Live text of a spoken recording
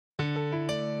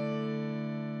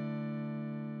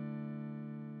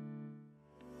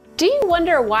Do you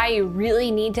wonder why you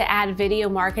really need to add video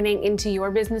marketing into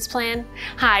your business plan?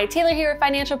 Hi, Taylor here at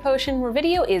Financial Potion, where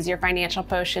video is your financial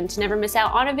potion. To never miss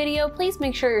out on a video, please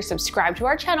make sure you're subscribed to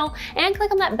our channel and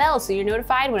click on that bell so you're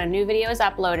notified when a new video is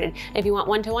uploaded. If you want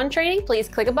one-to-one training, please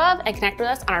click above and connect with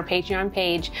us on our Patreon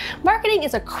page. Marketing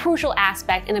is a crucial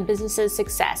aspect in a business's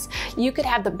success. You could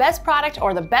have the best product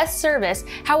or the best service.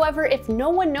 However, if no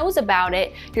one knows about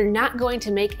it, you're not going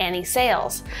to make any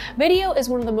sales. Video is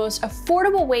one of the most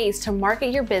affordable ways to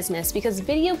market your business because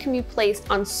video can be placed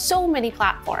on so many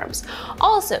platforms.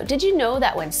 Also, did you know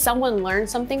that when someone learns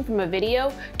something from a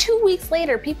video, 2 weeks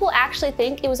later, people actually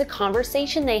think it was a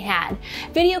conversation they had?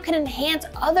 Video can enhance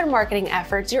other marketing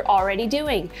efforts you're already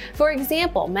doing. For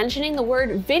example, mentioning the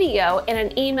word video in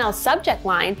an email subject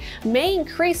line may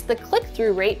increase the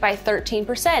click-through rate by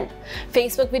 13%.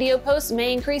 Facebook video posts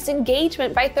may increase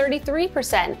engagement by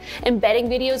 33%. Embedding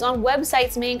videos on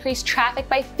websites may increase traffic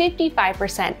by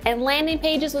 55%. And landing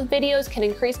pages with videos can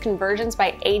increase conversions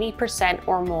by 80%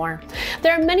 or more.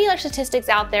 There are many other statistics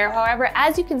out there. However,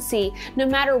 as you can see, no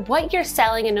matter what you're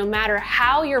selling and no matter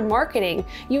how you're marketing,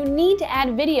 you need to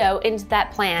add video into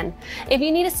that plan. If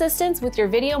you need assistance with your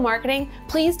video marketing,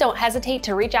 please don't hesitate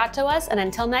to reach out to us. And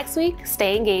until next week,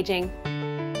 stay engaging.